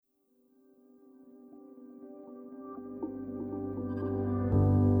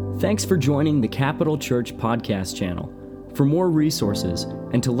Thanks for joining the Capital Church podcast channel. For more resources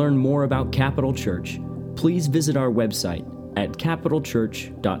and to learn more about Capital Church, please visit our website at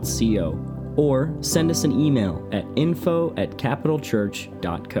capitalchurch.co or send us an email at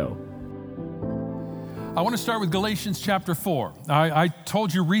info@capitalchurch.co. I want to start with Galatians chapter 4. I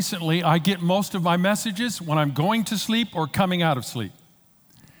told you recently I get most of my messages when I'm going to sleep or coming out of sleep.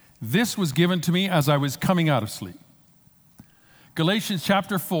 This was given to me as I was coming out of sleep. Galatians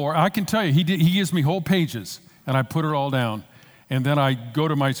chapter 4, I can tell you, he gives me whole pages, and I put it all down. And then I go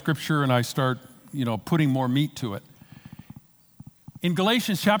to my scripture and I start, putting more meat to it. In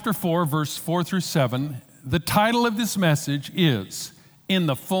Galatians chapter 4, verse 4 through 7, the title of this message is, In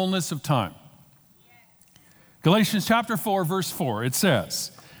the Fullness of Time. Galatians chapter 4, verse 4, it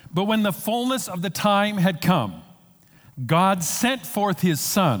says, But when the fullness of the time had come, God sent forth his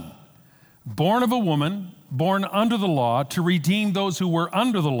Son, born of a woman, born under the law, to redeem those who were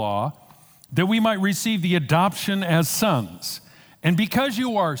under the law, that we might receive the adoption as sons. And because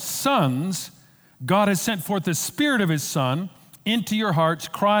you are sons, God has sent forth the Spirit of his Son into your hearts,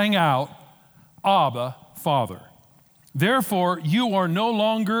 crying out, Abba, Father. Therefore, you are no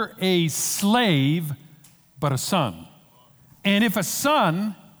longer a slave, but a son. And if a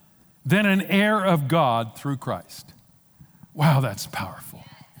son, then an heir of God through Christ. Wow, that's powerful.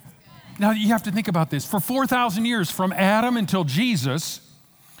 Now, you have to think about this. For 4,000 years, from Adam until Jesus,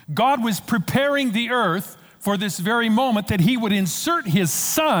 God was preparing the earth for this very moment that he would insert his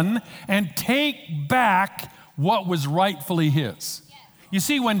Son and take back what was rightfully his. You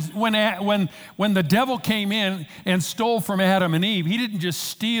see, when the devil came in and stole from Adam and Eve, he didn't just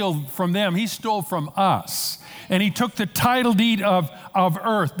steal from them, he stole from us. And he took the title deed of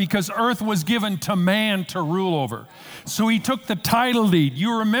earth because earth was given to man to rule over. So he took the title deed.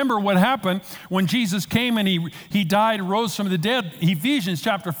 You remember what happened when Jesus came and he died, rose from the dead. Ephesians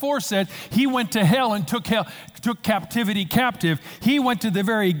chapter 4 said he went to hell and took captivity captive. He went to the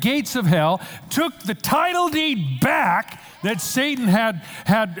very gates of hell, took the title deed back that Satan had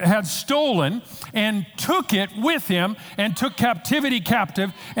stolen, and took it with him and took captivity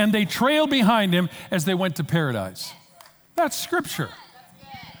captive, and they trailed behind him as they went to paradise. That's scripture.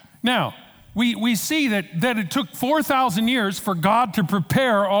 Now, we see that it took 4,000 years for God to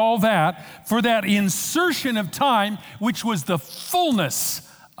prepare all that for that insertion of time, which was the fullness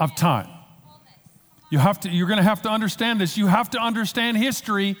of time. You're going to have to understand this. You have to understand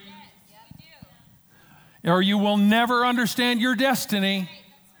history, or you will never understand your destiny.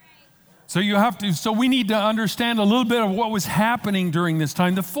 So we need to understand a little bit of what was happening during this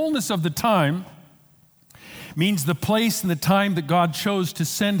time. The fullness of the time means the place and the time that God chose to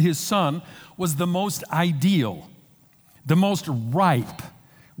send his Son was the most ideal, the most ripe,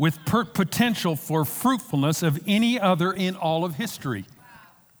 with potential for fruitfulness of any other in all of history,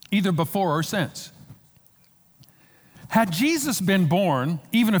 either before or since. Had Jesus been born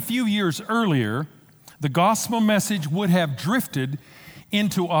even a few years earlier, the gospel message would have drifted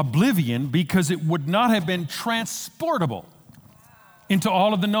into oblivion because it would not have been transportable into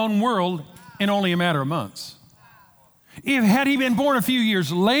all of the known world in only a matter of months. Had he been born a few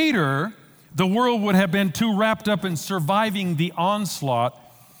years later, the world would have been too wrapped up in surviving the onslaught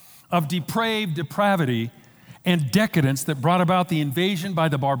of depravity and decadence that brought about the invasion by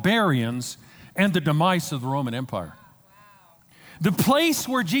the barbarians and the demise of the Roman Empire. The place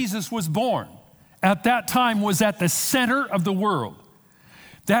where Jesus was born at that time was at the center of the world.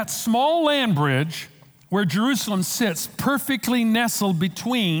 That small land bridge where Jerusalem sits, perfectly nestled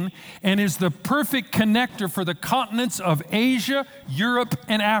between, and is the perfect connector for the continents of Asia, Europe,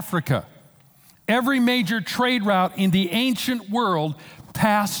 and Africa. Every major trade route in the ancient world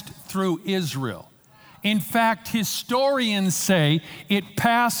passed through Israel. In fact, historians say it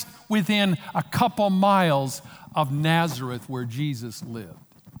passed within a couple miles of Nazareth where Jesus lived.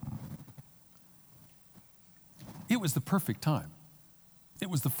 It was the perfect time. It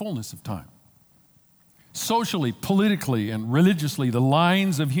was the fullness of time. Socially, politically, and religiously, the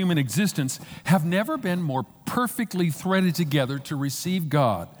lines of human existence have never been more perfectly threaded together to receive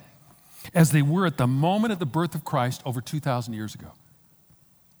God as they were at the moment of the birth of Christ over 2,000 years ago.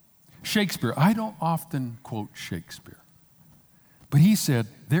 Shakespeare, I don't often quote Shakespeare, but he said,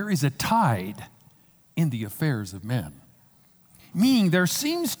 there is a tide in the affairs of men. Meaning there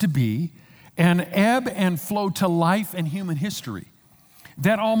seems to be an ebb and flow to life and human history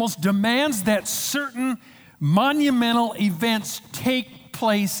that almost demands that certain monumental events take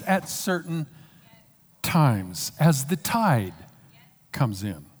place at certain times as the tide comes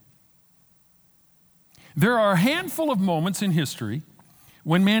in. There are a handful of moments in history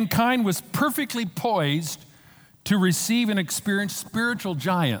when mankind was perfectly poised to receive and experience spiritual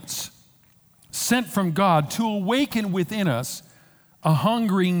giants sent from God to awaken within us a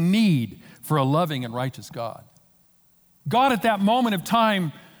hungering need for a loving and righteous God. God, at that moment of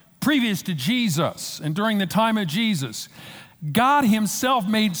time previous to Jesus and during the time of Jesus, God himself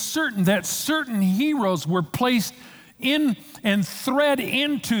made certain that certain heroes were placed in and thread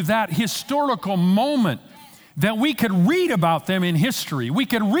into that historical moment, that we could read about them in history. We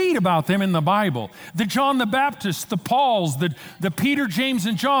could read about them in the Bible. The John the Baptist, the Pauls, the Peter, James,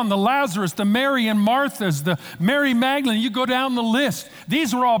 and John, the Lazarus, the Mary and Marthas, the Mary Magdalene. You go down the list.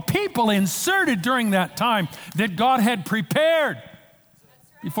 These were all people inserted during that time that God had prepared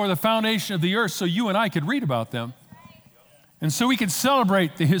before the foundation of the earth so you and I could read about them. And so we could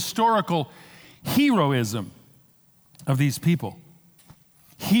celebrate the historical heroism of these people.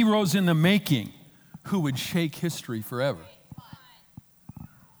 Heroes in the making who would shake history forever.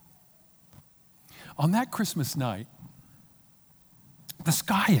 On that Christmas night, the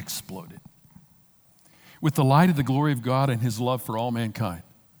sky exploded with the light of the glory of God and his love for all mankind.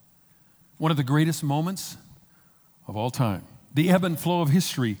 One of the greatest moments of all time. The ebb and flow of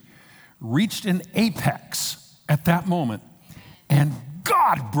history reached an apex at that moment, and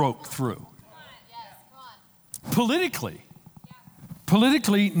God broke through. Politically,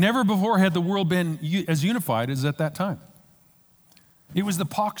 never before had the world been as unified as at that time. It was the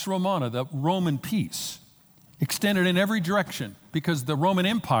Pax Romana, the Roman peace, extended in every direction because the Roman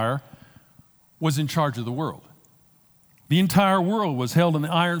Empire was in charge of the world. The entire world was held in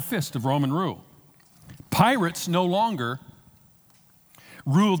the iron fist of Roman rule. Pirates no longer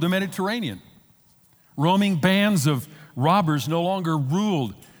ruled the Mediterranean. Roaming bands of robbers no longer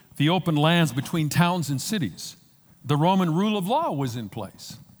ruled the open lands between towns and cities. The Roman rule of law was in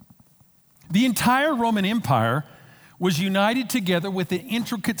place. The entire Roman Empire was united together with an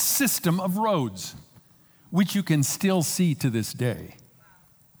intricate system of roads, which you can still see to this day.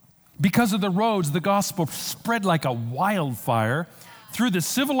 Because of the roads, the gospel spread like a wildfire through the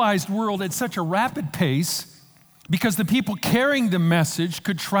civilized world at such a rapid pace because the people carrying the message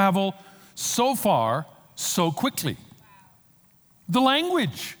could travel so far so quickly. The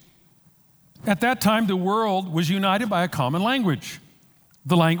language. At that time, the world was united by a common language.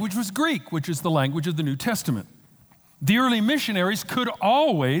 The language was Greek, which is the language of the New Testament. The early missionaries could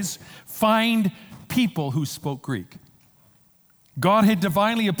always find people who spoke Greek. God had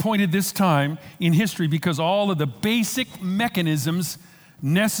divinely appointed this time in history because all of the basic mechanisms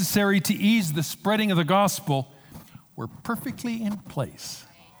necessary to ease the spreading of the gospel were perfectly in place.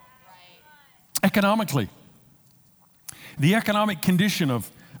 Economically, the economic condition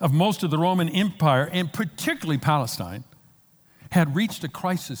of most of the Roman Empire, and particularly Palestine, had reached a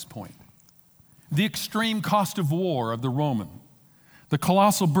crisis point. The extreme cost of war of the Roman, the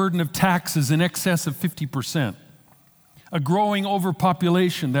colossal burden of taxes in excess of 50%, a growing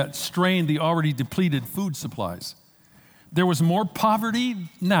overpopulation that strained the already depleted food supplies. There was more poverty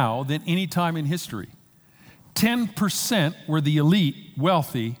now than any time in history. 10% were the elite,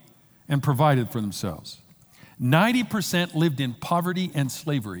 wealthy, and provided for themselves. 90% lived in poverty and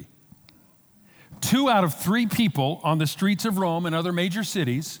slavery. 2 out of 3 people on the streets of Rome and other major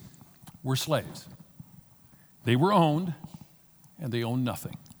cities were slaves. They were owned, and they owned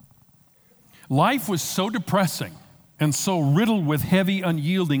nothing. Life was so depressing and so riddled with heavy,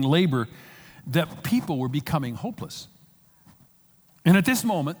 unyielding labor that people were becoming hopeless. And at this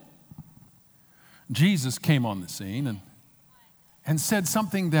moment, Jesus came on the scene and said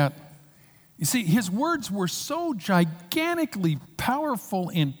something that, you see, his words were so gigantically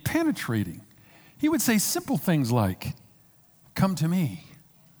powerful and penetrating. He would say simple things like, "Come to me,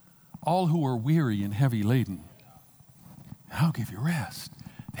 all who are weary and heavy laden, and I'll give you rest."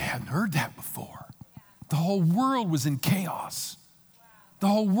 They hadn't heard that before. The whole world was in chaos. The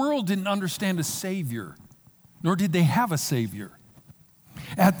whole world didn't understand a Savior, nor did they have a Savior.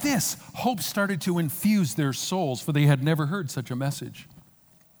 At this, hope started to infuse their souls, for they had never heard such a message.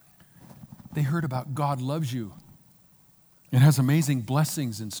 They heard about God loves you and has amazing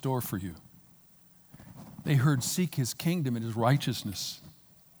blessings in store for you. They heard, seek his kingdom and his righteousness,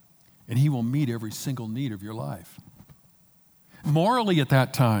 and he will meet every single need of your life. Morally at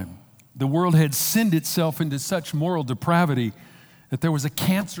that time, the world had sinned itself into such moral depravity that there was a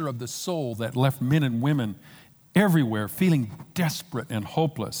cancer of the soul that left men and women everywhere feeling desperate and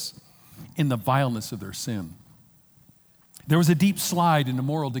hopeless in the vileness of their sin. There was a deep slide into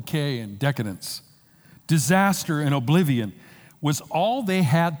moral decay and decadence. Disaster and oblivion was all they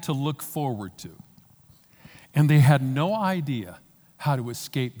had to look forward to. And they had no idea how to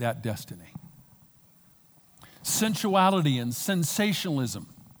escape that destiny. Sensuality and sensationalism,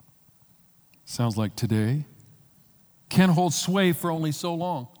 sounds like today, can hold sway for only so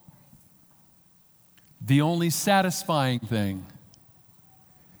long. The only satisfying thing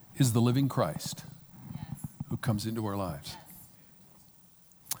is the living Christ who comes into our lives.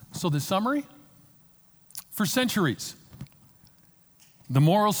 So the summary, for centuries, the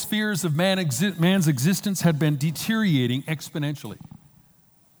moral spheres of man's existence had been deteriorating exponentially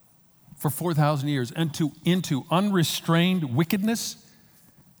for 4,000 years into unrestrained wickedness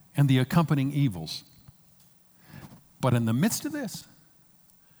and the accompanying evils. But in the midst of this,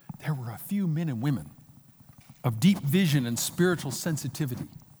 there were a few men and women of deep vision and spiritual sensitivity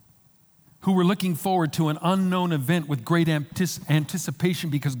who were looking forward to an unknown event with great anticipation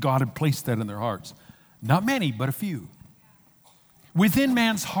because God had placed that in their hearts. Not many, but a few. Within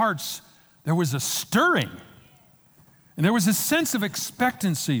man's hearts, there was a stirring, and there was a sense of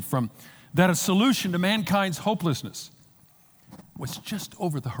expectancy from that a solution to mankind's hopelessness was just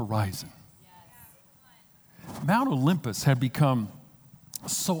over the horizon. Mount Olympus had become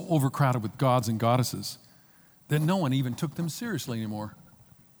so overcrowded with gods and goddesses that no one even took them seriously anymore.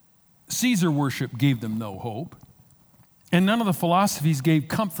 Caesar worship gave them no hope, and none of the philosophies gave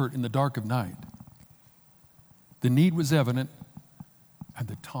comfort in the dark of night. The need was evident, and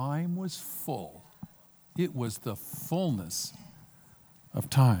the time was full. It was the fullness of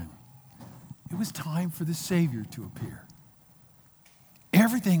time. It was time for the Savior to appear.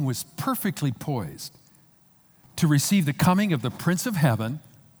 Everything was perfectly poised to receive the coming of the Prince of Heaven,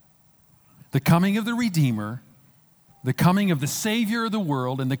 the coming of the Redeemer, the coming of the Savior of the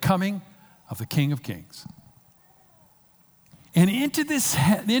world, and the coming of the King of Kings. And into this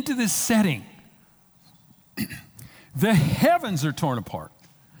setting, the heavens are torn apart.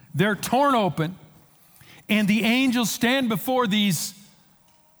 They're torn open, and the angels stand before these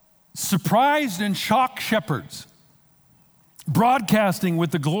surprised and shocked shepherds, broadcasting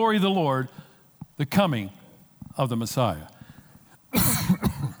with the glory of the Lord the coming of the Messiah.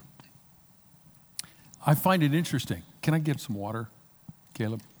 I find it interesting. Can I get some water,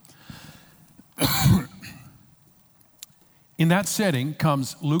 Caleb? In that setting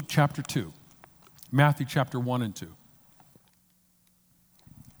comes Luke chapter 2, Matthew chapter 1 and 2.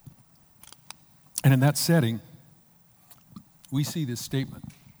 And in that setting, we see this statement.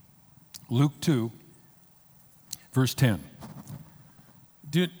 Luke 2, verse 10.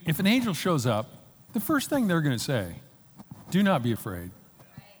 If an angel shows up, the first thing they're going to say, do not be afraid.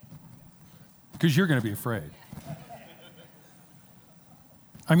 Because you're going to be afraid.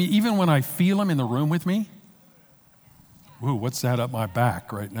 I mean, even when I feel him in the room with me, ooh, what's that up my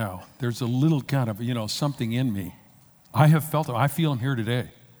back right now? There's a little kind of, something in me. I have felt him. I feel him here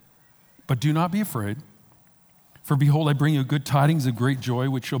today. But do not be afraid. For behold, I bring you good tidings of great joy,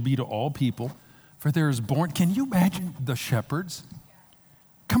 which shall be to all people. For there is born, can you imagine the shepherds?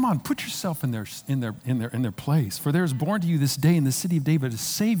 Come on, put yourself in their place. For there is born to you this day in the city of David a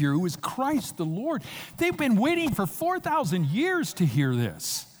Savior who is Christ the Lord. They've been waiting for 4,000 years to hear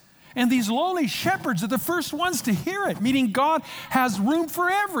this. And these lowly shepherds are the first ones to hear it, meaning God has room for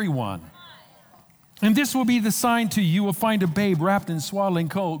everyone. And this will be the sign to you. You will find a babe wrapped in swaddling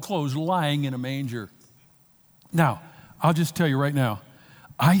clothes lying in a manger. Now, I'll just tell you right now,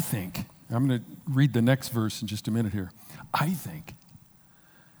 I think, I'm going to read the next verse in just a minute here. I think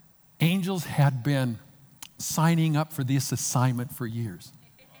angels had been signing up for this assignment for years.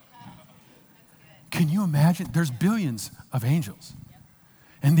 Can you imagine? There's billions of angels.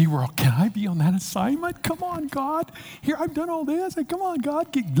 And they were all, can I be on that assignment? Come on, God. Here, I've done all this. And come on, God.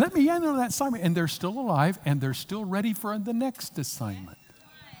 Let me in on that assignment. And they're still alive, and they're still ready for the next assignment.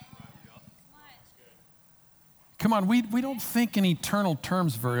 Come on, we don't think in eternal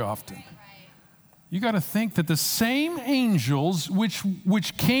terms very often. You got to think that the same angels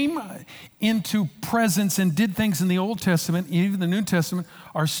which came into presence and did things in the Old Testament, even the New Testament,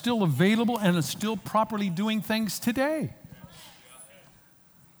 are still available and are still properly doing things today.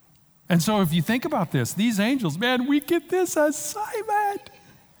 And so if you think about this, these angels, man, we get this assignment.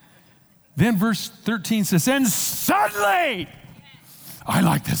 Then verse 13 says, and suddenly, I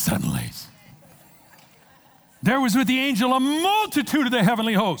like the suddenlies. There was with the angel a multitude of the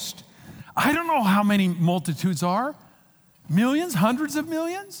heavenly host. I don't know how many multitudes are. Millions, hundreds of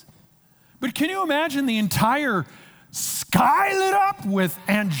millions. But can you imagine the entire sky lit up with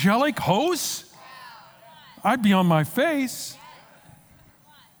angelic hosts? I'd be on my face.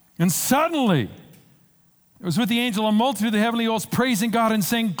 And suddenly, it was with the angel a multitude of the heavenly hosts praising God and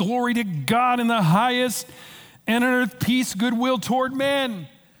saying, glory to God in the highest, and on earth peace, goodwill toward men.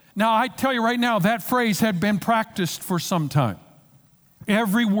 Now, I tell you right now, that phrase had been practiced for some time.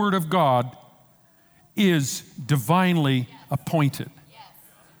 Every word of God is divinely appointed.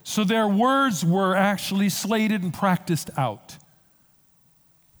 So their words were actually slated and practiced out.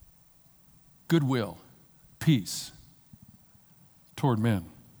 Goodwill, peace toward men.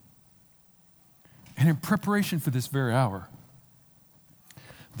 And in preparation for this very hour,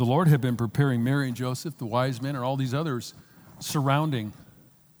 the Lord had been preparing Mary and Joseph, the wise men, and all these others surrounding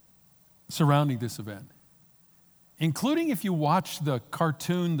this event. Including if you watch the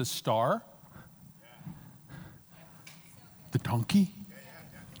cartoon, The Star, the donkey.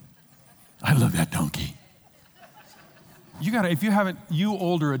 I love that donkey. If you haven't, you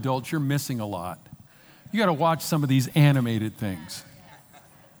older adults, you're missing a lot. You got to watch some of these animated things.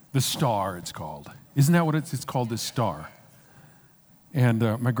 The Star, it's called. Isn't that what it's called, The Star? And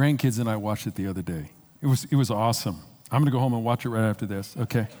my grandkids and I watched it the other day. It was awesome. I'm going to go home and watch it right after this,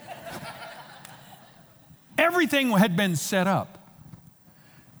 okay? Everything had been set up.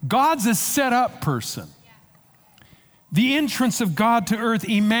 God's a set-up person. The entrance of God to earth,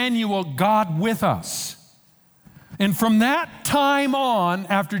 Emmanuel, God with us. And from that time on,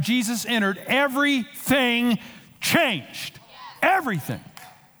 after Jesus entered, everything changed. Everything.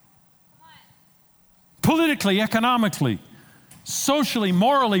 Politically, economically, socially,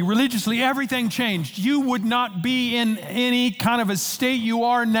 morally, religiously, everything changed. You would not be in any kind of a state you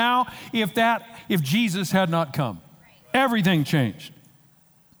are now if Jesus had not come. Everything changed.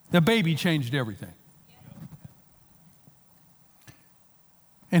 The baby changed everything.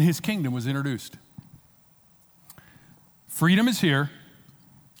 And his kingdom was introduced. Freedom is here.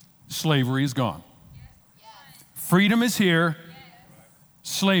 Slavery is gone. Freedom is here.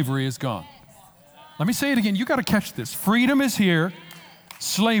 Slavery is gone. Let me say it again. You got to catch this. Freedom is here.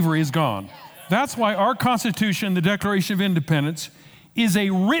 Slavery is gone. That's why our Constitution, the Declaration of Independence, is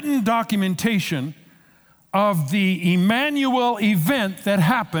a written documentation of the Emmanuel event that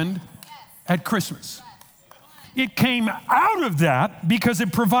happened at Christmas. It came out of that because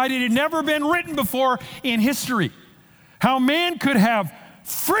it provided it never been written before in history. How man could have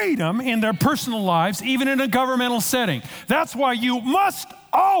freedom in their personal lives, even in a governmental setting. That's why you must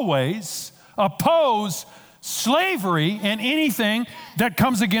always oppose slavery and anything that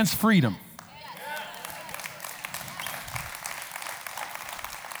comes against freedom.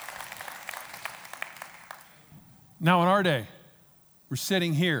 Now in our day, we're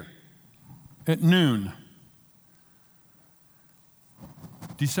sitting here at noon,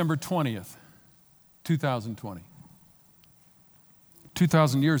 December 20th, 2020.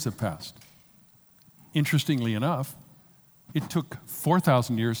 2,000 years have passed. Interestingly enough, it took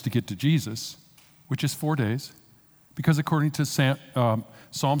 4,000 years to get to Jesus, which is 4 days, because according to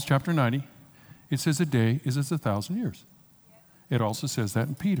Psalms chapter 90, it says a day is as 1,000 years. It also says that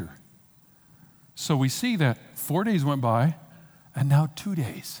in Peter. So we see that 4 days went by, and now 2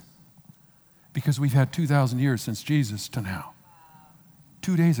 days, because we've had 2,000 years since Jesus to now.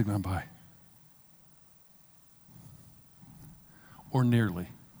 2 days have gone by. Or nearly.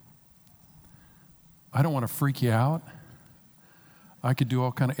 I don't want to freak you out. I could do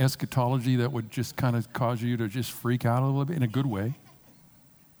all kind of eschatology that would just kind of cause you to just freak out a little bit in a good way.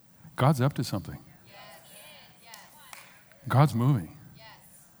 God's up to something. God's moving.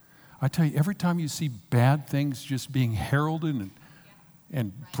 I tell you, every time you see bad things just being heralded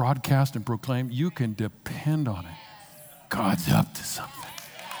and broadcast and proclaimed, you can depend on it. God's up to something.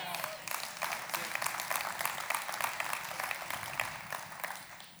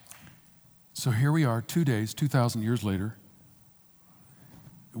 So here we are, 2 days, 2,000 years later.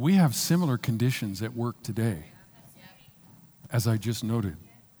 We have similar conditions at work today, as I just noted.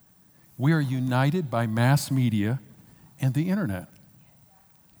 We are united by mass media and the internet.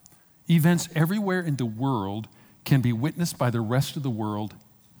 Events everywhere in the world can be witnessed by the rest of the world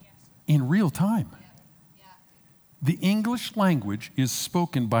in real time. The English language is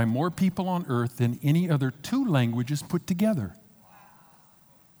spoken by more people on earth than any other two languages put together.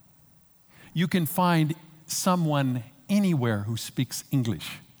 You can find someone anywhere who speaks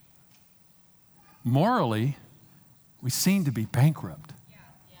English. Morally, we seem to be bankrupt.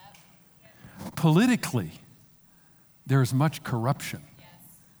 Politically, there is much corruption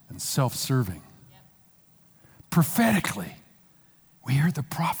and self-serving. Prophetically, we hear the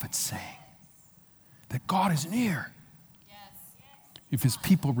prophets saying that God is near if his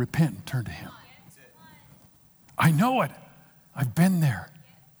people repent and turn to him. I know it. I've been there.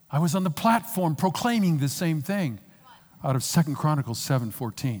 I was on the platform proclaiming the same thing out of 2 Chronicles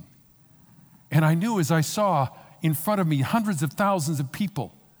 7:14. And I knew as I saw in front of me hundreds of thousands of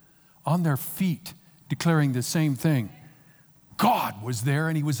people on their feet declaring the same thing, God was there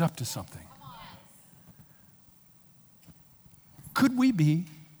and he was up to something. Could we be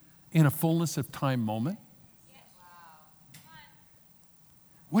in a fullness of time moment?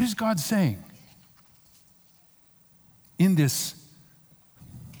 What is God saying? In this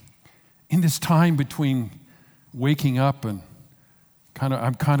time between waking up and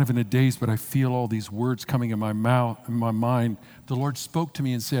I'm kind of in a daze, but I feel all these words coming in my mouth, in my mind. The Lord spoke to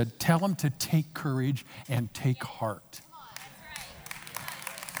me and said, tell them to take courage and take heart.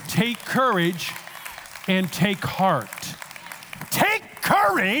 Take courage and take heart. Take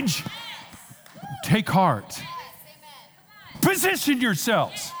courage, take heart. Position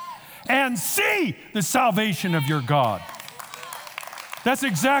yourselves and see the salvation of your God. That's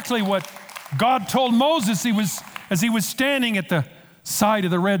exactly what God told Moses as he was standing at the side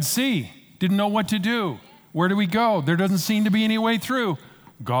of the Red Sea. Didn't know what to do. Where do we go? There doesn't seem to be any way through.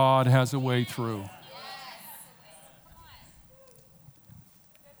 God has a way through.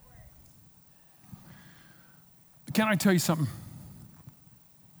 Can I tell you something?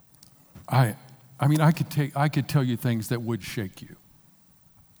 I could tell you things that would shake you.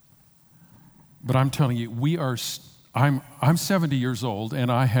 But I'm telling you, I'm 70 years old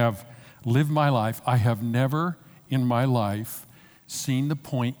and I have lived my life. I have never in my life seen the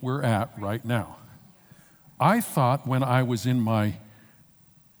point we're at right now. I thought when I was in my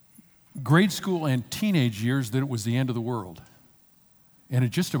grade school and teenage years that it was the end of the world. And it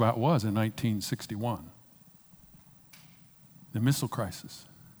just about was in 1961. The missile crisis.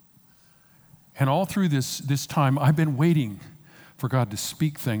 And all through this time, I've been waiting for God to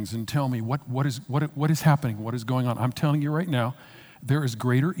speak things and tell me what is happening, what is going on. I'm telling you right now, there is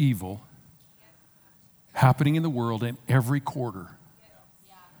greater evil happening in the world in every quarter.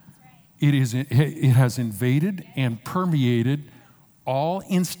 It has invaded and permeated all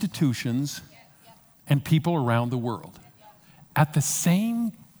institutions and people around the world. At the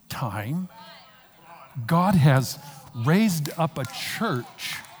same time, God has raised up a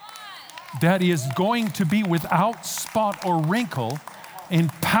church that is going to be without spot or wrinkle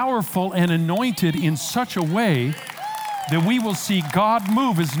and powerful and anointed in such a way that we will see God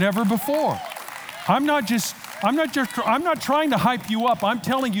move as never before. I'm not trying to hype you up. I'm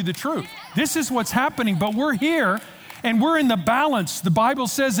telling you the truth. This is what's happening, but we're here and we're in the balance. The Bible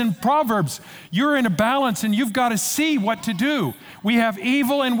says in Proverbs, you're in a balance and you've got to see what to do. We have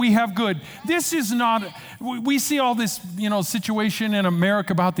evil and we have good. This is not, we see all this, situation in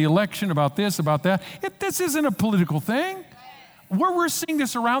America about the election, about this, about that. This isn't a political thing. We're seeing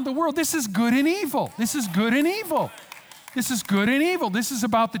this around the world. This is good and evil. This is good and evil. This is good and evil. This is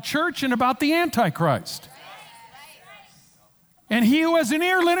about the church and about the Antichrist. And he who has an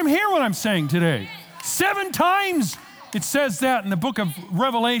ear, let him hear what I'm saying today. 7 times it says that in the book of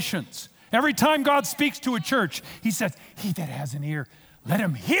Revelations. Every time God speaks to a church, he says, he that has an ear, let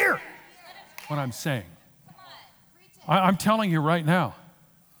him hear what I'm saying. I'm telling you right now,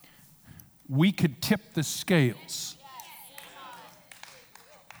 we could tip the scales.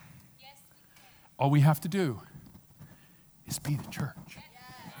 All we have to do is be the church.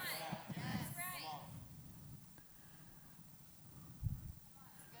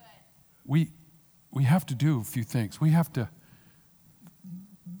 We have to do a few things. The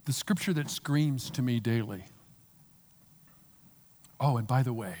scripture that screams to me daily. Oh, and by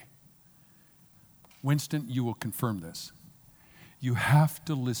the way, Winston, you will confirm this. You have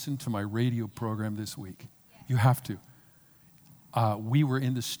to listen to my radio program this week. You have to. We were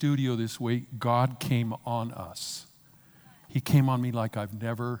in the studio this week. God came on us. He came on me like I've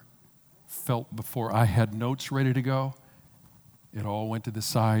never felt before. I had notes ready to go. It all went to the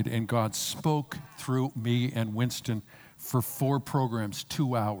side, and God spoke through me and Winston for 4 programs,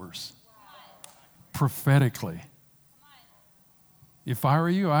 2 hours, prophetically. If I were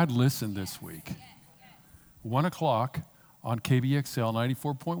you, I'd listen this week. 1 o'clock on KBXL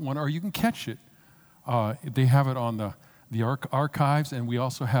 94.1, or you can catch it. They have it on the archives, and we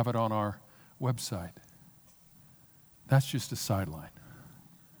also have it on our website. That's just a sideline.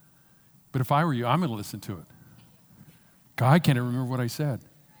 But if I were you, I'm going to listen to it. God, I can't even remember what I said.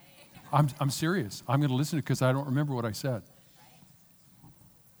 I'm serious. I'm going to listen to it because I don't remember what I said.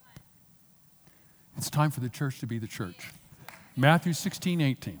 It's time for the church to be the church. Matthew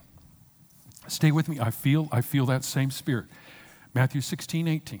 16:18. Stay with me. I feel that same spirit. Matthew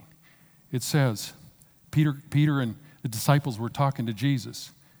 16:18. It says, Peter and the disciples were talking to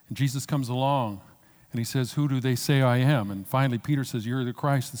Jesus, and Jesus comes along, and he says, "Who do they say I am?" And finally, Peter says, "You're the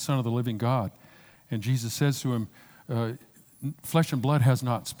Christ, the Son of the living God." And Jesus says to him, "Flesh and blood has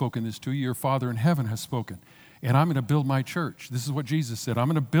not spoken this to you. Your Father in heaven has spoken. And I'm going to build my church." This is what Jesus said. "I'm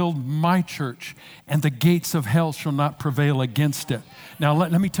going to build my church, and the gates of hell shall not prevail against it." Now,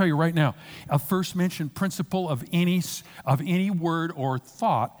 let me tell you right now, a first mentioned principle of any word or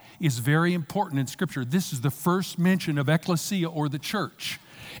thought is very important in Scripture. This is the first mention of ecclesia or the church.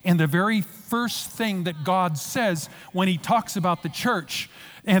 And the very first thing that God says when he talks about the church,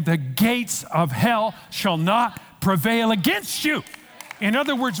 and the gates of hell shall not prevail against you. In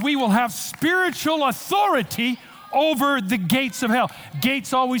other words, we will have spiritual authority over the gates of hell.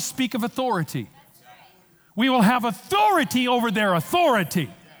 Gates always speak of authority. We will have authority over their authority.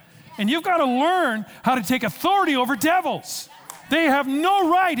 And you've got to learn how to take authority over devils. They have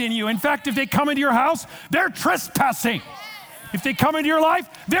no right in you. In fact, if they come into your house, they're trespassing. If they come into your life,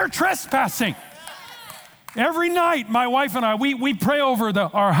 they're trespassing. Every night, my wife and I, we pray over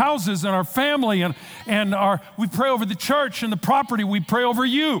our houses and our family, and we pray over the church and the property. We pray over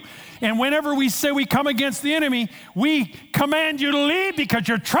you. And whenever we say we come against the enemy, we command you to leave because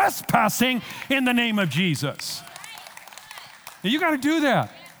you're trespassing in the name of Jesus. Now, you got to do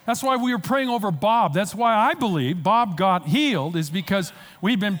that. That's why we were praying over Bob. That's why I believe Bob got healed, is because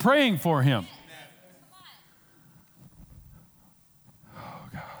we've been praying for him. Oh,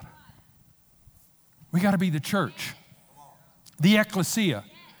 God. We got to be the church, the ecclesia.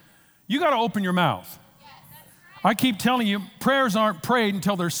 You got to open your mouth. I keep telling you, prayers aren't prayed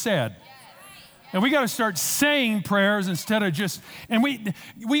until they're said. And we got to start saying prayers instead of just, and we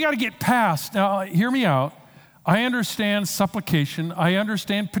got to get past. Now, hear me out. I understand supplication, I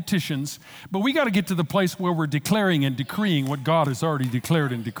understand petitions, but we got to get to the place where we're declaring and decreeing what God has already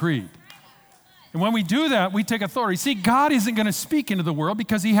declared and decreed. And when we do that, we take authority. See, God isn't going to speak into the world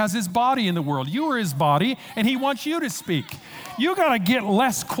because he has his body in the world. You are his body, and he wants you to speak. You got to get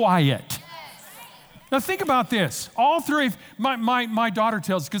less quiet. Now think about this. All three, my daughter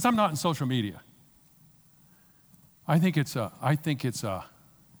tells, because I'm not in social media. I think it's a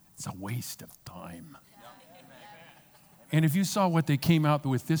waste of time. And if you saw what they came out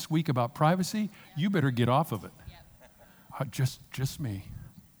with this week about privacy, you better get off of it. Just me.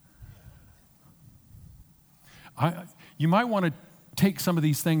 You might want to take some of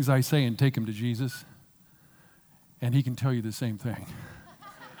these things I say and take them to Jesus, and he can tell you the same thing.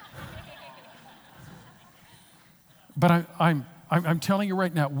 But I'm telling you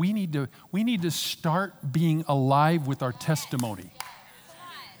right now, we need to start being alive with our testimony.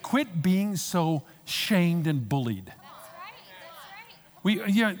 Quit being so shamed and bullied.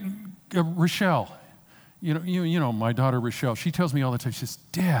 Rochelle, you know my daughter Rochelle. She tells me all the time. She says,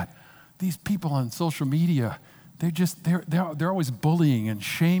 "Dad, these people on social media, they're always bullying and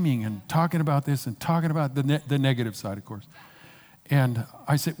shaming and talking about this and talking about the negative side, of course." And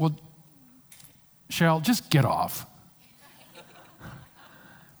I said, "Well, Shell, just get off."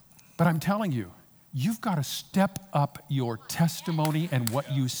 But I'm telling you, you've got to step up your testimony and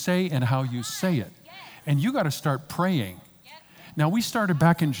what you say and how you say it, and you got to start praying. Now, we started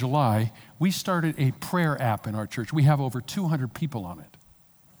back in July, we started a prayer app in our church. We have over 200 people on it.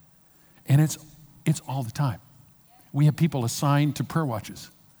 And it's all the time. We have people assigned to prayer watches.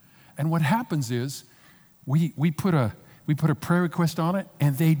 And what happens is we put a prayer request on it,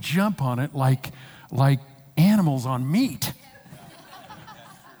 and they jump on it like animals on meat.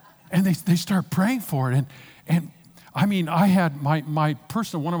 And they start praying for it. And I mean, I had one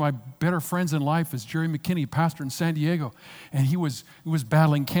of my better friends in life is Jerry McKinney, pastor in San Diego, and he was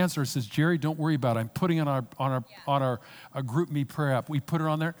battling cancer. He says, "Jerry, don't worry about it. I'm putting it on our Group Me prayer app." We put it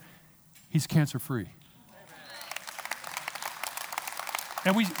on there. He's cancer free.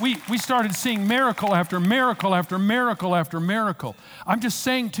 And we started seeing miracle after miracle after miracle after miracle. I'm just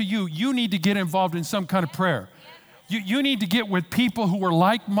saying to you, you need to get involved in some kind of prayer. You need to get with people who are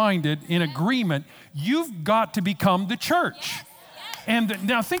like-minded in agreement. You've got to become the church. And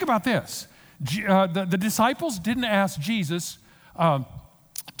now think about this. The disciples didn't ask Jesus,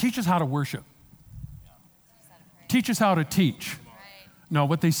 teach us how to worship. Teach us how to teach. No,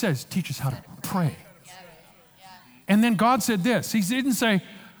 what they said is teach us how to pray. And then God said this. He didn't say,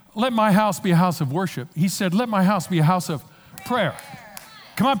 let my house be a house of worship. He said, let my house be a house of prayer.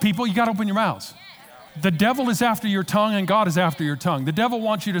 Come on, people, you got to open your mouths. The devil is after your tongue and God is after your tongue. The devil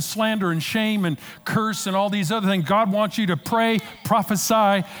wants you to slander and shame and curse and all these other things. God wants you to pray,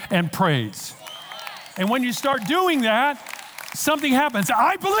 prophesy, and praise. And when you start doing that, something happens.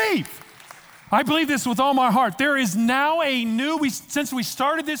 I believe this with all my heart. There is now since we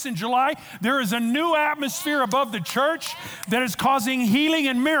started this in July, there is a new atmosphere above the church that is causing healing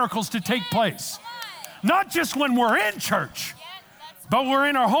and miracles to take place. Not just when we're in church, but we're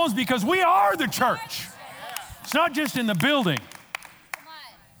in our homes because we are the church. It's not just in the building.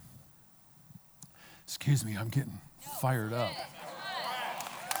 Excuse me, I'm getting fired up.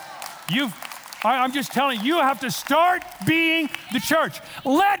 I'm just telling you, you have to start being the church.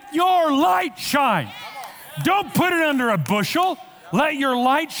 Let your light shine. Don't put it under a bushel. Let your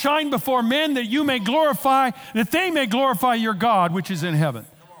light shine before men that they may glorify your God which is in heaven.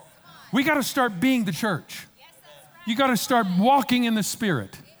 We got to start being the church. You got to start walking in the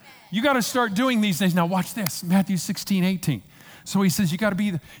Spirit. You got to start doing these things. Now watch this, Matthew 16:18. So he says you got to be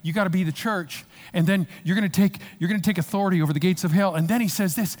the church, and then you're going to take authority over the gates of hell. And then he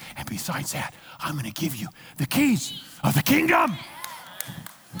says this, and besides that, I'm going to give you the keys of the kingdom.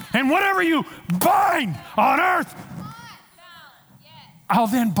 And whatever you bind on earth, I'll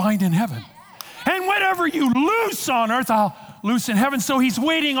then bind in heaven. And whatever you loose on earth, I'll loose in heaven. So he's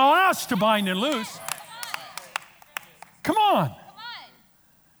waiting on us to bind and loose. Come on.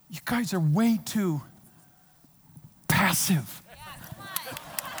 You guys are way too passive.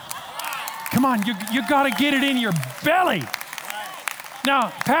 Come on, you got to get it in your belly. Now,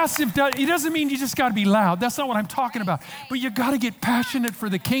 passive, it doesn't mean you just got to be loud. That's not what I'm talking about. But you got to get passionate for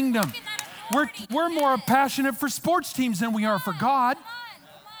the kingdom. We're more passionate for sports teams than we are for God.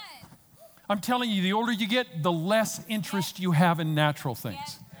 I'm telling you, the older you get, the less interest you have in natural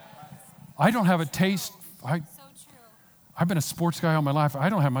things. I don't have a taste. I've been a sports guy all my life. I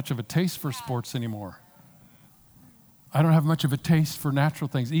don't have much of a taste for sports anymore. I don't have much of a taste for natural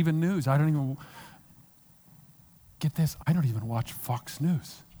things, even news. I don't even, get this, I don't even watch Fox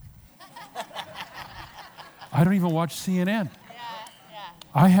News. I don't even watch CNN.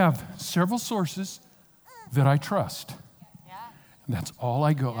 I have several sources that I trust. And that's all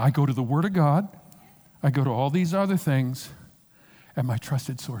I go. I go to the Word of God. I go to all these other things and my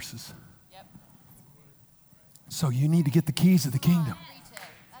trusted sources. So you need to get the keys of the kingdom.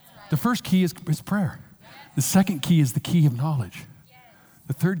 The first key is prayer. The second key is the key of knowledge.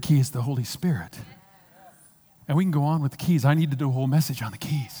 The third key is the Holy Spirit. And we can go on with the keys. I need to do a whole message on the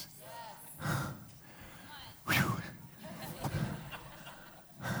keys.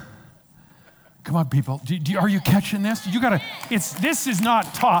 Come on, people. Are you catching this? This is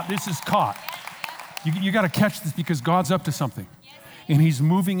not taught. This is caught. You got to catch this because God's up to something. And he's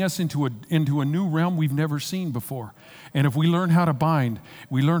moving us into a new realm we've never seen before. And if we learn how to bind,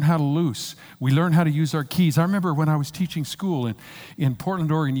 we learn how to loose, we learn how to use our keys. I remember when I was teaching school in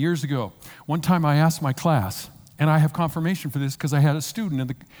Portland, Oregon years ago, one time I asked my class, and I have confirmation for this because I had a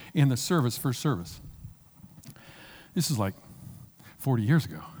student in the service, first service. This is like 40 years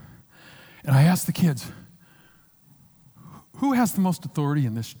ago. And I asked the kids, who has the most authority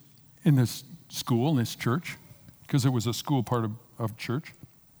in this school, in this church? Because it was a school part of church.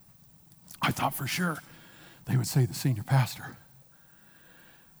 I thought for sure they would say the senior pastor.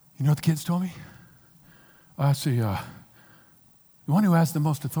 You know what the kids told me? I say, the one who has the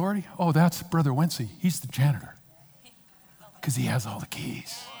most authority? Oh, that's Brother Wency. He's the janitor. Because he has all the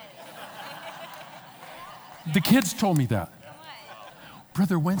keys. The kids told me that.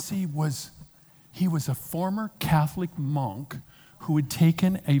 Brother Wency was a former Catholic monk who had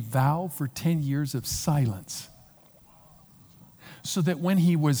taken a vow for 10 years of silence. So that when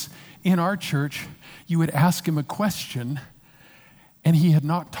he was in our church, you would ask him a question, and he had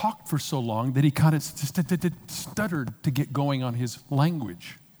not talked for so long that he kind of stuttered to get going on his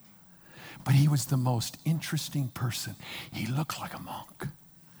language. But he was the most interesting person. He looked like a monk.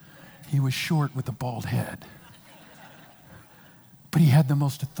 He was short with a bald head. But he had the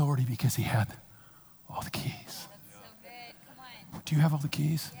most authority because he had all the keys. That's so good. Come on. Do you have all the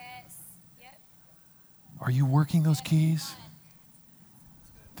keys? Yes. Yep. Are you working those keys?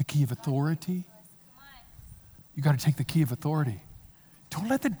 The key of authority? You got to take the key of authority. Don't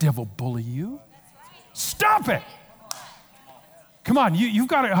let the devil bully you. Stop it. Come on, you've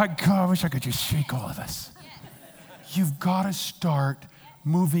got to, I wish I could just shake all of this. You've got to start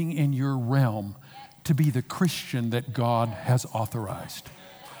moving in your realm to be the Christian that God has authorized.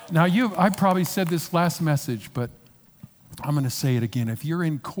 Now, I probably said this last message, but I'm going to say it again. If you're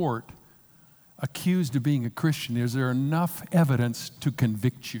in court accused of being a Christian, is there enough evidence to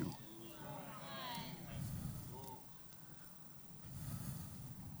convict you?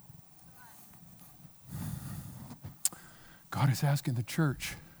 God is asking the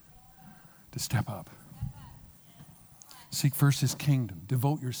church to step up. Seek first his kingdom.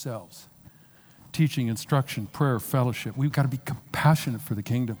 Devote yourselves. Teaching, instruction, prayer, fellowship. We've got to be compassionate for the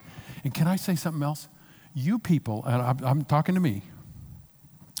kingdom. And can I say something else? You people, and I'm talking to me,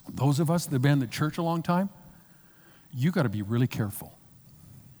 those of us that have been in the church a long time, you got to be really careful.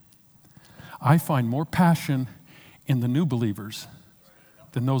 I find more passion in the new believers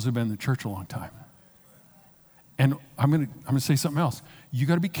than those who have been in the church a long time. And I'm going to say something else. You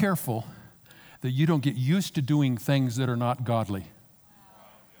got to be careful that you don't get used to doing things that are not godly.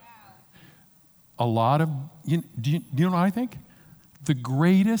 A lot of, do you know what I think? The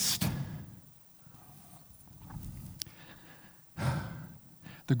greatest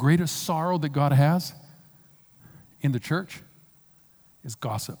sorrow that God has in the church is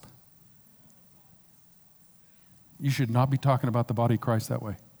gossip. You should not be talking about the body of Christ that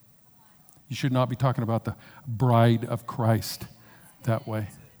way. You should not be talking about the bride of Christ that way.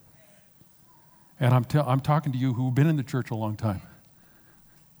 And I'm talking to you who've been in the church a long time.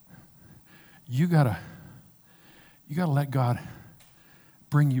 You gotta let God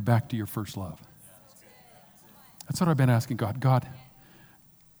bring you back to your first love. That's what I've been asking God. God,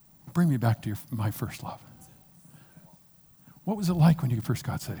 bring me back to my first love. What was it like when you first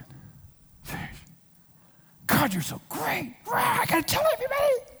got saved? God, you're so great. I gotta tell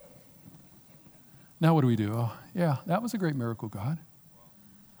everybody. Now what do? Oh, yeah, that was a great miracle, God.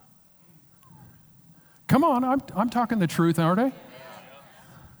 Come on, I'm talking the truth, aren't I?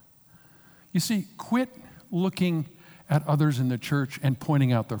 You see, quit looking at others in the church and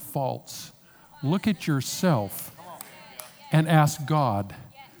pointing out their faults. Look at yourself and ask God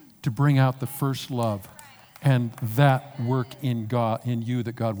to bring out the first love and that work in you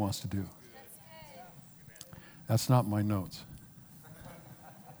that God wants to do. That's not my notes.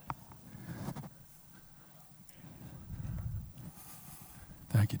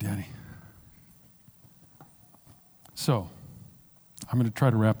 Thank you, Danny. So, I'm going to try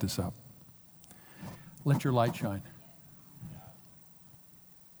to wrap this up. Let your light shine.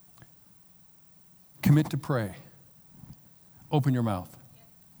 Commit to pray. Open your mouth.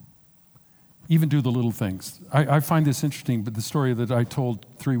 Even do the little things. I find this interesting, but the story that I told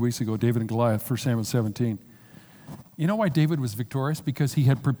 3 weeks ago, David and Goliath, 1 Samuel 17. You know why David was victorious? Because he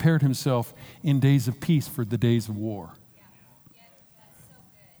had prepared himself in days of peace for the days of war.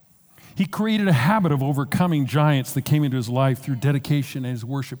 He created a habit of overcoming giants that came into his life through dedication and his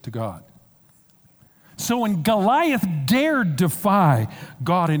worship to God. So when Goliath dared defy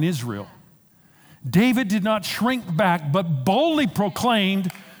God in Israel, David did not shrink back, but boldly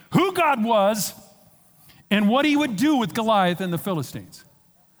proclaimed who God was and what he would do with Goliath and the Philistines.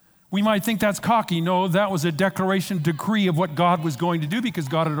 We might think that's cocky. No, that was a declaration, decree of what God was going to do because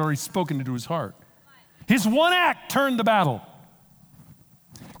God had already spoken into his heart. His one act turned the battle.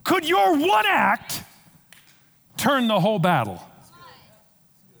 Could your one act turn the whole battle?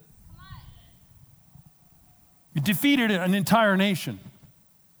 You defeated an entire nation,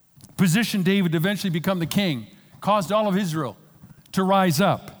 positioned David to eventually become the king, caused all of Israel to rise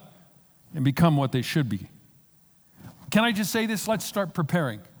up and become what they should be. Can I just say this? Let's start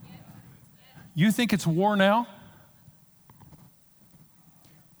preparing. You think it's war now?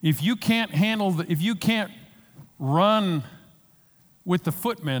 If you can't if you can't run with the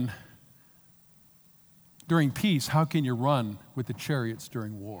footmen during peace, how can you run with the chariots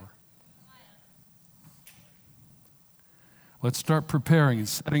during war? Let's start preparing and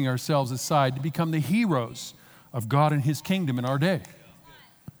setting ourselves aside to become the heroes of God and his kingdom in our day.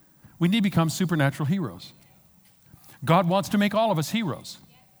 We need to become supernatural heroes. God wants to make all of us heroes.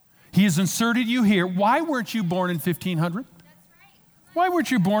 He has inserted you here. Why weren't you born in 1500? Why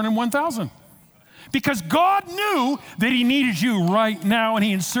weren't you born in 1000? Because God knew that he needed you right now and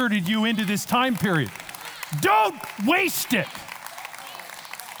he inserted you into this time period. Don't waste it.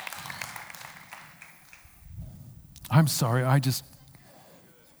 I'm sorry,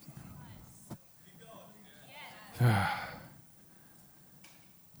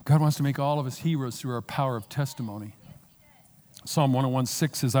 God wants to make all of us heroes through our power of testimony. Psalm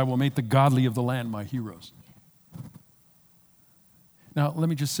 101:6 says, I will make the godly of the land my heroes. Now, let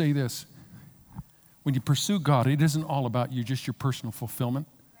me just say this. When you pursue God, it isn't all about you, just your personal fulfillment.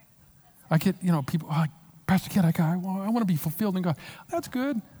 I get, people, Pastor Ken, I want to be fulfilled in God. That's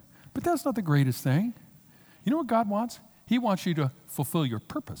good, but that's not the greatest thing. You know what God wants? He wants you to fulfill your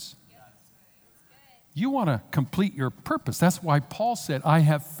purpose. You want to complete your purpose. That's why Paul said, I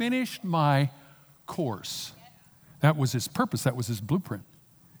have finished my course. That was his purpose. That was his blueprint.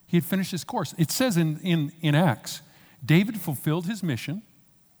 He had finished his course. It says in Acts, David fulfilled his mission,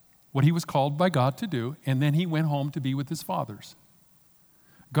 what he was called by God to do, and then he went home to be with his fathers.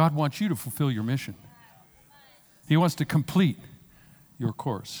 God wants you to fulfill your mission. He wants to complete your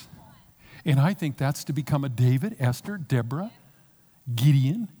course. And I think that's to become a David, Esther, Deborah,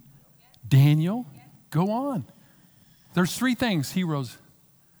 Gideon, Daniel. Go on. There's 3 things heroes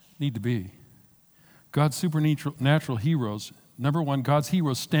need to be. God's supernatural heroes. Number 1, God's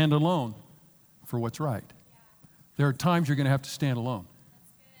heroes stand alone for what's right. There are times you're going to have to stand alone.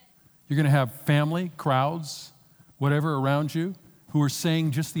 You're going to have family, crowds, whatever around you who are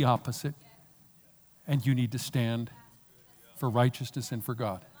saying just the opposite. And you need to stand for righteousness and for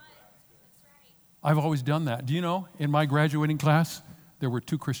God. I've always done that. Do you know, in my graduating class, there were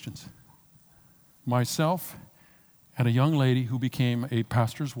 2 Christians. Myself and a young lady who became a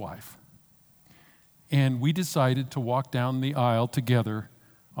pastor's wife. And we decided to walk down the aisle together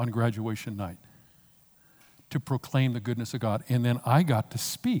on graduation night. to proclaim the goodness of God. And then I got to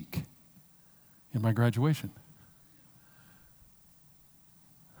speak in my graduation.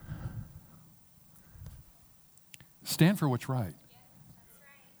 Stand for what's right.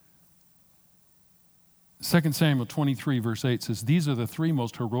 2 Samuel 23, verse 8 says, these are the three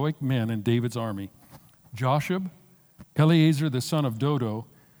most heroic men in David's army, Joshua, Eleazar, the son of Dodo,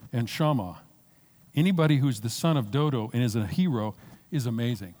 and Shammah. Anybody who's the son of Dodo and is a hero is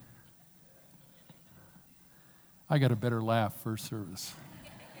amazing. I got a better laugh first service.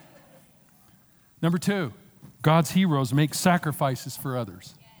 Number 2, God's heroes make sacrifices for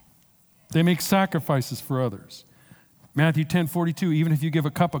others. They make sacrifices for others. Matthew 10:42, even if you give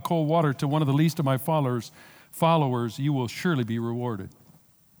a cup of cold water to one of the least of my followers, you will surely be rewarded.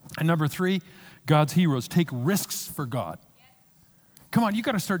 And number 3, God's heroes take risks for God. Come on, you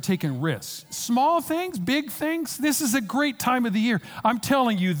got to start taking risks. Small things, big things. This is a great time of the year. I'm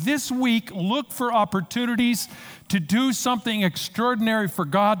telling you, this week, look for opportunities to do something extraordinary for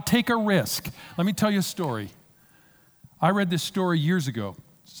God. Take a risk. Let me tell you a story. I read this story years ago.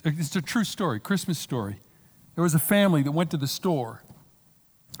 It's a true story, Christmas story. There was a family that went to the store,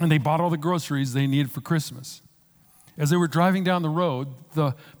 and they bought all the groceries they needed for Christmas. As they were driving down the road,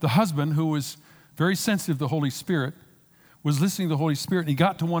 the husband, who was very sensitive to the Holy Spirit, was listening to the Holy Spirit, and he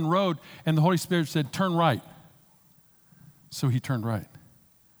got to one road, and the Holy Spirit said, turn right. So he turned right.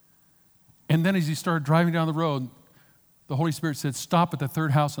 And then as he started driving down the road, the Holy Spirit said, stop at the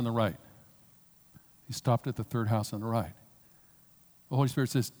third house on the right. He stopped at the third house on the right. The Holy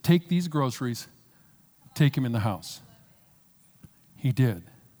Spirit says, take these groceries, take him in the house. He did.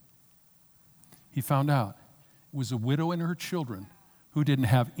 He found out it was a widow and her children who didn't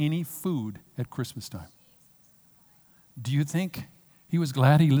have any food at Christmas time. Do you think he was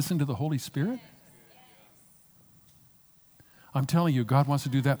glad he listened to the Holy Spirit? I'm telling you, God wants to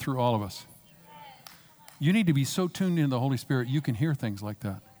do that through all of us. You need to be so tuned into the Holy Spirit, you can hear things like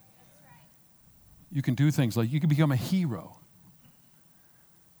that. You can do things like, you can become a hero.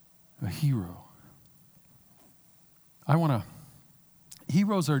 A hero.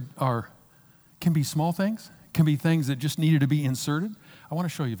 Heroes can be small things, can be things that just needed to be inserted. I want to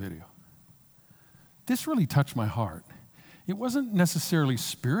show you a video. This really touched my heart. It wasn't necessarily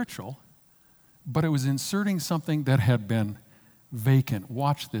spiritual, but it was inserting something that had been vacant.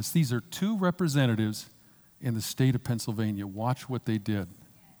 Watch this. These are 2 representatives in the state of Pennsylvania. Watch what they did.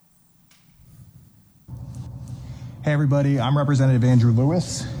 Hey everybody, I'm Representative Andrew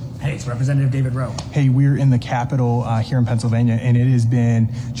Lewis. Hey, it's Representative David Rowe. Hey, we're in the Capitol here in Pennsylvania, and it has been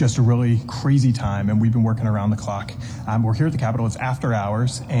just a really crazy time, and we've been working around the clock. We're here at the Capitol. It's after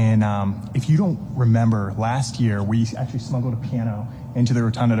hours, and if you don't remember, last year we actually smuggled a piano into the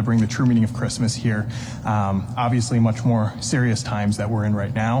rotunda to bring the true meaning of Christmas here. Obviously, much more serious times that we're in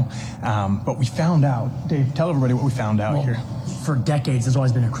right now. But we found out, Dave, tell everybody what we found out here. For decades, there's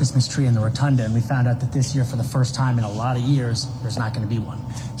always been a Christmas tree in the rotunda, and we found out that this year, for the first time in a lot of years, there's not going to be one.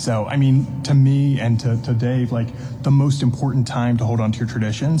 So, I mean, to me and to Dave, like, the most important time to hold on to your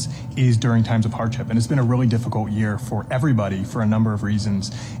traditions is during times of hardship. And it's been a really difficult year for everybody for a number of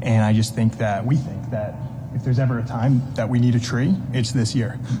reasons. And I just think that we think that if there's ever a time that we need a tree, it's this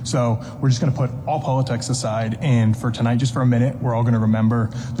year. So we're just going to put all politics aside, and for tonight, just for a minute, we're all going to remember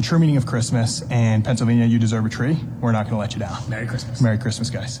the true meaning of Christmas. And Pennsylvania, you deserve a tree. We're not going to let you down. Merry Christmas. Merry Christmas,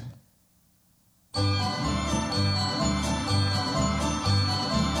 guys.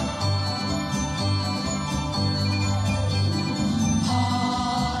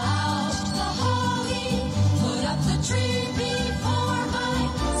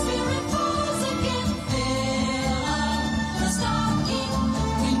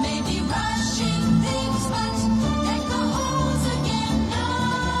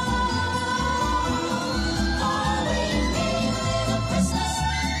 Christmas,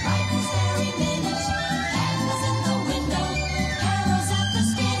 right this very minute.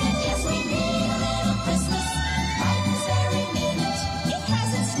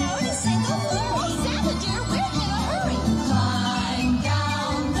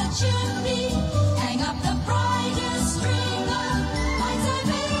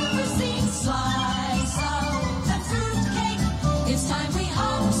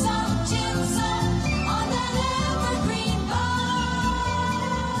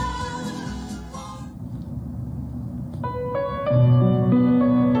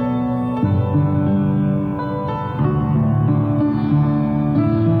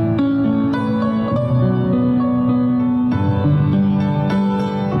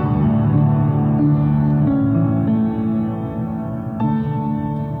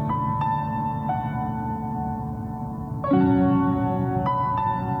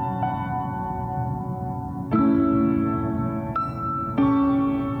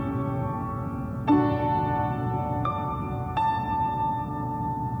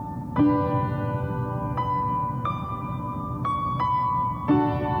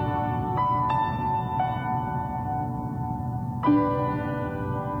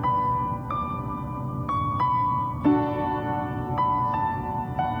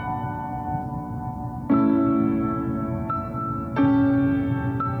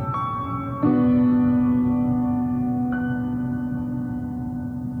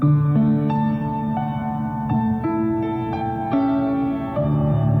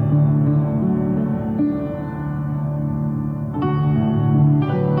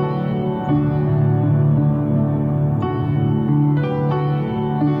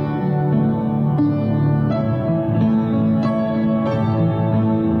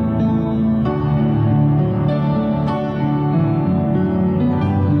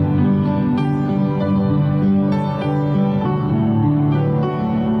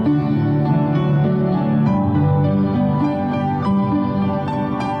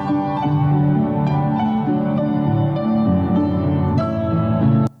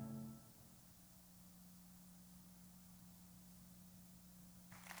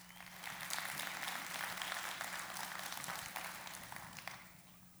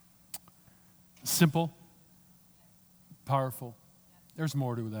 Simple, powerful. There's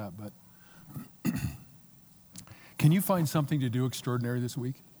more to that, but can you find something to do extraordinary this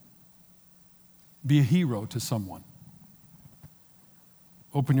week? Be a hero to someone.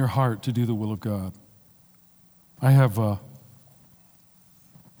 Open your heart to do the will of God. I have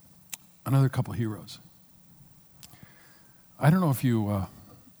another couple heroes. I don't know if you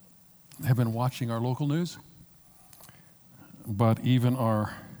have been watching our local news, but even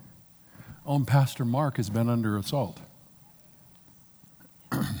our own Pastor Mark has been under assault.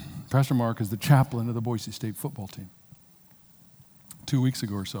 Pastor Mark is the chaplain of the Boise State football team. 2 weeks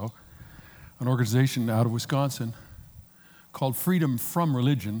ago or so, an organization out of Wisconsin called Freedom from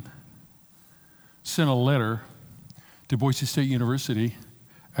Religion sent a letter to Boise State University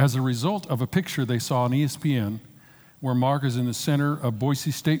as a result of a picture they saw on ESPN where Mark is in the center of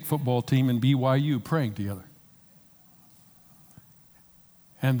Boise State football team and BYU praying together.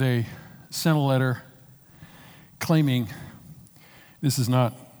 And they sent a letter claiming this is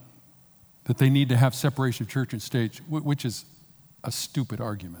not, that they need to have separation of church and state, which is a stupid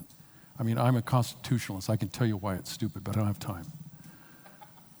argument. I mean, I'm a constitutionalist. I can tell you why it's stupid, but I don't have time.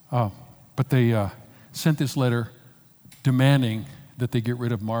 But they sent this letter demanding that they get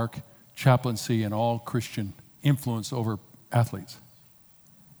rid of Mark chaplaincy and all Christian influence over athletes.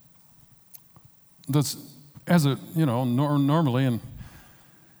 That's, as a, normally, and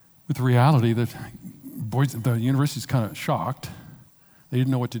with the reality that the university's kind of shocked. They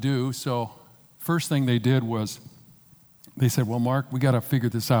didn't know what to do. So first thing they did was they said, well, Mark, we got to figure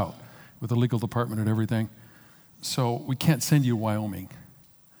this out with the legal department and everything. So we can't send you to Wyoming,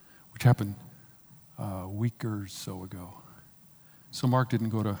 which happened a week or so ago. So Mark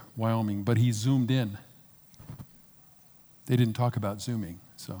didn't go to Wyoming, but he Zoomed in. They didn't talk about Zooming,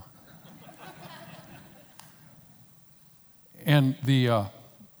 so. And the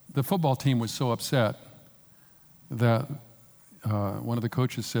football team was so upset that one of the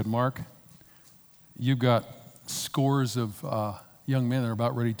coaches said, Mark, you've got scores of young men that are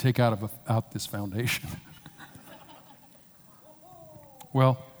about ready to take out this foundation.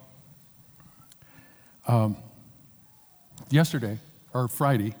 Well, yesterday, or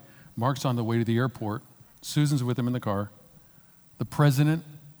Friday, Mark's on the way to the airport. Susan's with him in the car. The president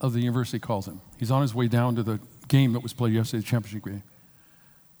of the university calls him. He's on his way down to the game that was played yesterday, the championship game.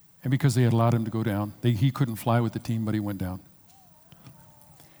 And because they had allowed him to go down, he couldn't fly with the team, but he went down.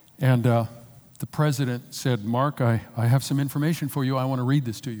 And the president said, Mark, I have some information for you. I want to read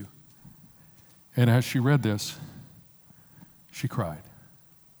this to you. And as she read this, she cried.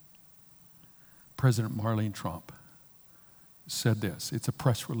 President Marlene Trump said this. It's a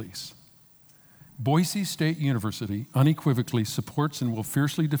press release. Boise State University unequivocally supports and will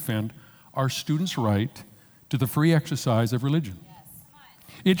fiercely defend our students' right to the free exercise of religion.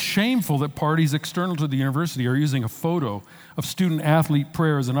 It's shameful that parties external to the university are using a photo of student-athlete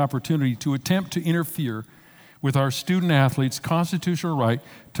prayer as an opportunity to attempt to interfere with our student-athletes' constitutional right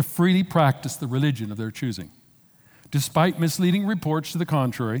to freely practice the religion of their choosing. Despite misleading reports to the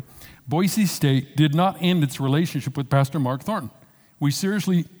contrary, Boise State did not end its relationship with Pastor Mark Thornton. We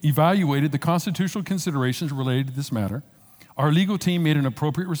seriously evaluated the constitutional considerations related to this matter. Our legal team made an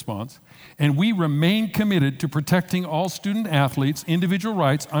appropriate response, and we remain committed to protecting all student-athletes' individual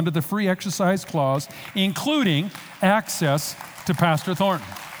rights under the Free Exercise Clause, including access to Pastor Thornton.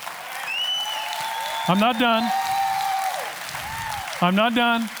 I'm not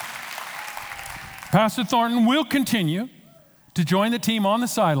done. Pastor Thornton will continue to join the team on the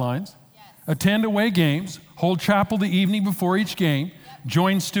sidelines, attend away games, hold chapel the evening before each game,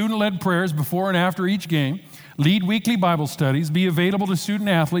 join student-led prayers before and after each game, lead weekly Bible studies, be available to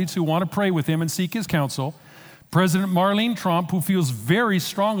student-athletes who want to pray with him and seek his counsel. President Marlene Trump, who feels very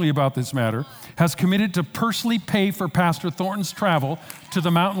strongly about this matter, has committed to personally pay for Pastor Thornton's travel to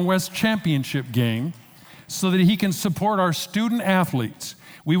the Mountain West Championship game so that he can support our student-athletes.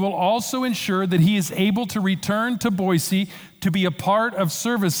 We will also ensure that he is able to return to Boise to be a part of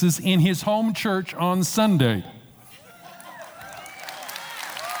services in his home church on Sunday.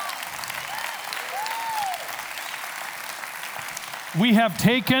 We have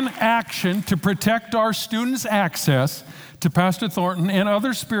taken action to protect our students' access to Pastor Thornton and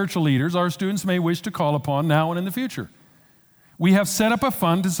other spiritual leaders our students may wish to call upon now and in the future. We have set up a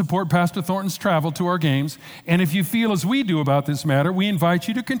fund to support Pastor Thornton's travel to our games, and if you feel as we do about this matter, we invite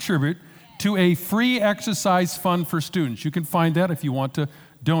you to contribute to a free exercise fund for students. You can find that if you want to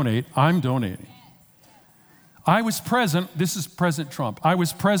donate. I'm donating. I was present, this is President Trump, I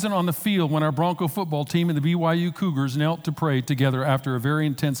was present on the field when our Bronco football team and the BYU Cougars knelt to pray together after a very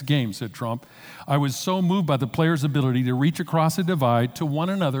intense game, said Trump. I was so moved by the players' ability to reach across a divide to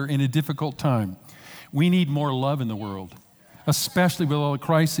one another in a difficult time. We need more love in the world, especially with all the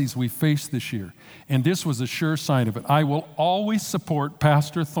crises we faced this year. And this was a sure sign of it. I will always support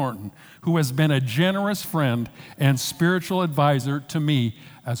Pastor Thornton, who has been a generous friend and spiritual advisor to me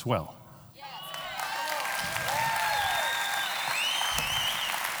as well.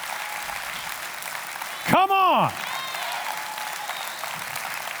 Come on!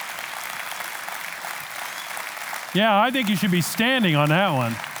 Yeah, I think you should be standing on that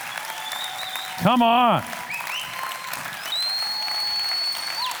one. Come on.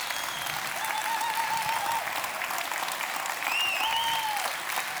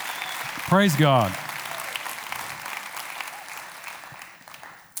 Praise God.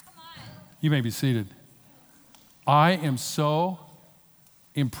 You may be seated. I am so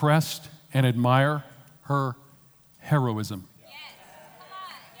impressed and admire her heroism.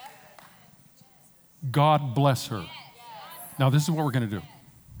 God bless her. Now, this is what we're going to do.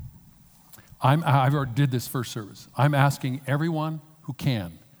 I already did this first service. I'm asking everyone who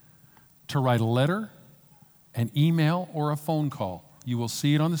can to write a letter, an email, or a phone call. You will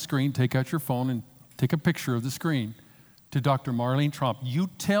see it on the screen. Take out your phone and take a picture of the screen to Dr. Marlene Trump. You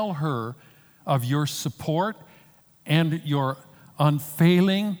tell her of your support and your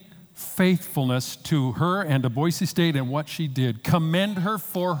unfailing faithfulness to her and to Boise State and what she did. Commend her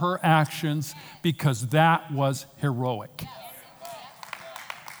for her actions because that was heroic.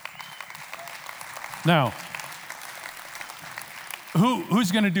 Now,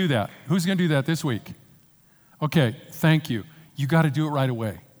 who's going to do that? Who's going to do that this week? Okay, thank you. You got to do it right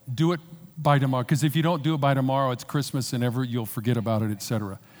away. Do it by tomorrow, because if you don't do it by tomorrow, it's Christmas and you'll forget about it,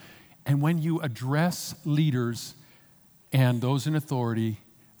 etc. And when you address leaders and those in authority,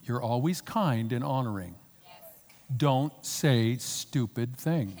 you're always kind and honoring. Don't say stupid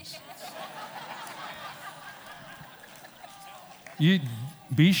things. You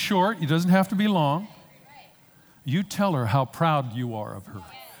be short. It doesn't have to be long. You tell her how proud you are of her.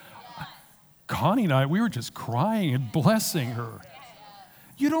 Connie and I, we were just crying and blessing her.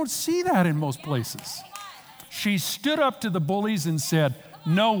 You don't see that in most places. She stood up to the bullies and said,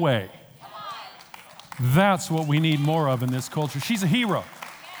 "No way." That's what we need more of in this culture. She's a hero.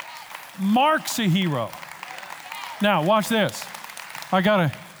 Mark's a hero. Now, watch this. You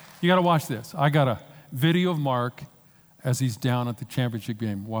gotta watch this. I got a video of Mark as he's down at the championship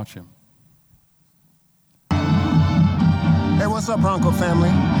game. Watch him. Hey, what's up, Bronco family?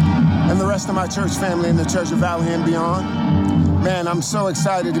 And the rest of my church family in the Church of Valley and beyond. Man, I'm so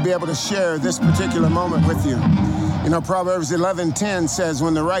excited to be able to share this particular moment with you. You know, Proverbs 11:10 says,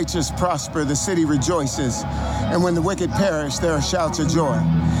 when the righteous prosper, the city rejoices. And when the wicked perish, there are shouts of joy.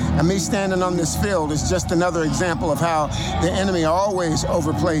 And me standing on this field is just another example of how the enemy always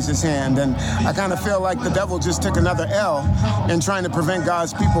overplays his hand. And I kind of feel like the devil just took another L in trying to prevent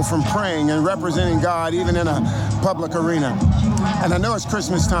God's people from praying and representing God even in a public arena. And I know it's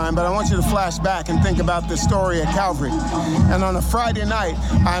Christmas time, but I want you to flash back and think about the story at Calvary. And on a Friday night,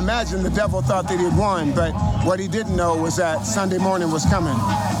 I imagine the devil thought that he'd won, but what he didn't know was that Sunday morning was coming.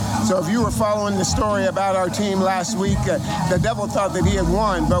 So if you were following the story about our team last week, the devil thought that he had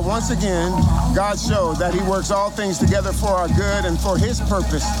won. But once again, God showed that he works all things together for our good and for his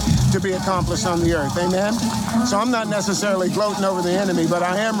purpose to be accomplished on the earth. Amen? So I'm not necessarily gloating over the enemy, but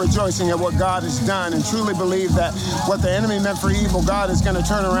I am rejoicing at what God has done and truly believe that what the enemy meant for evil, God is going to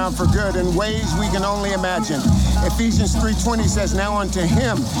turn around for good in ways we can only imagine. Ephesians 3:20 says, now unto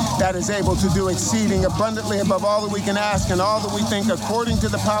him that is able to do exceeding abundantly above all that we can ask and all that we think according to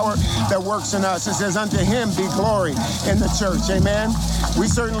the power that works in us. It says, unto him be glory in the church. Amen. We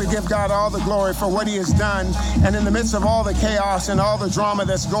certainly give God all the glory for what he has done. And in the midst of all the chaos and all the drama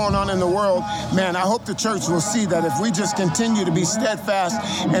that's going on in the world, man, I hope the church will see that if we just continue to be steadfast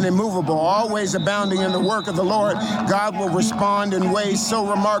and immovable, always abounding in the work of the Lord, God will respond in ways so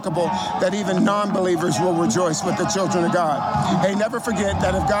remarkable that even non-believers will rejoice with the children of God. Hey, never forget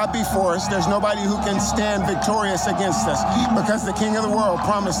that if God be for us, there's nobody who can stand victorious against us, because the King of the world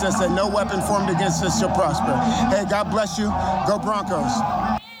promised us that no weapon formed against us shall prosper. Hey, God bless you. Go Broncos.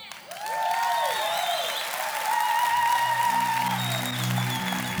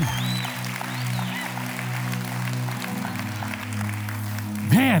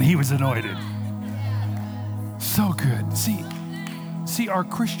 Man, he was anointed. So good. See, our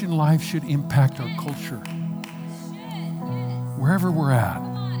Christian life should impact our culture, wherever we're at.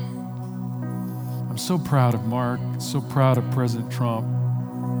 I'm so proud of Mark, so proud of President Trump,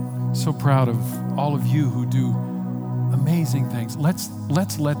 so proud of all of you who do amazing things. Let's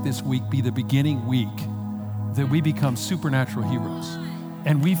let this week be the beginning week that we become supernatural heroes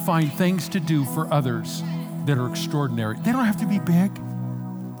and we find things to do for others that are extraordinary. They don't have to be big.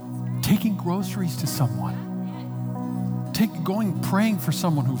 taking groceries to someone, praying for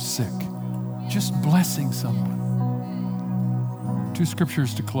someone who's sick, just blessing someone. 2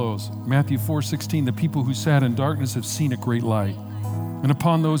 scriptures to close. Matthew 4:16, the people who sat in darkness have seen a great light. And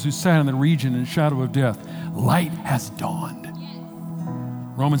upon those who sat in the region and shadow of death, light has dawned.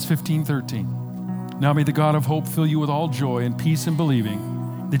 Romans 15:13, now may the God of hope fill you with all joy and peace in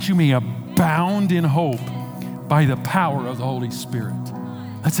believing, that you may abound in hope by the power of the Holy Spirit.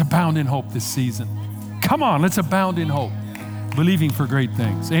 Let's abound in hope this season. Come on, let's abound in hope, believing for great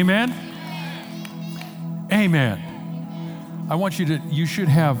things. Amen? Amen. You should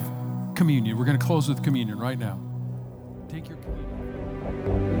have communion. We're going to close with communion right now. Take your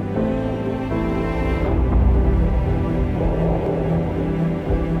communion.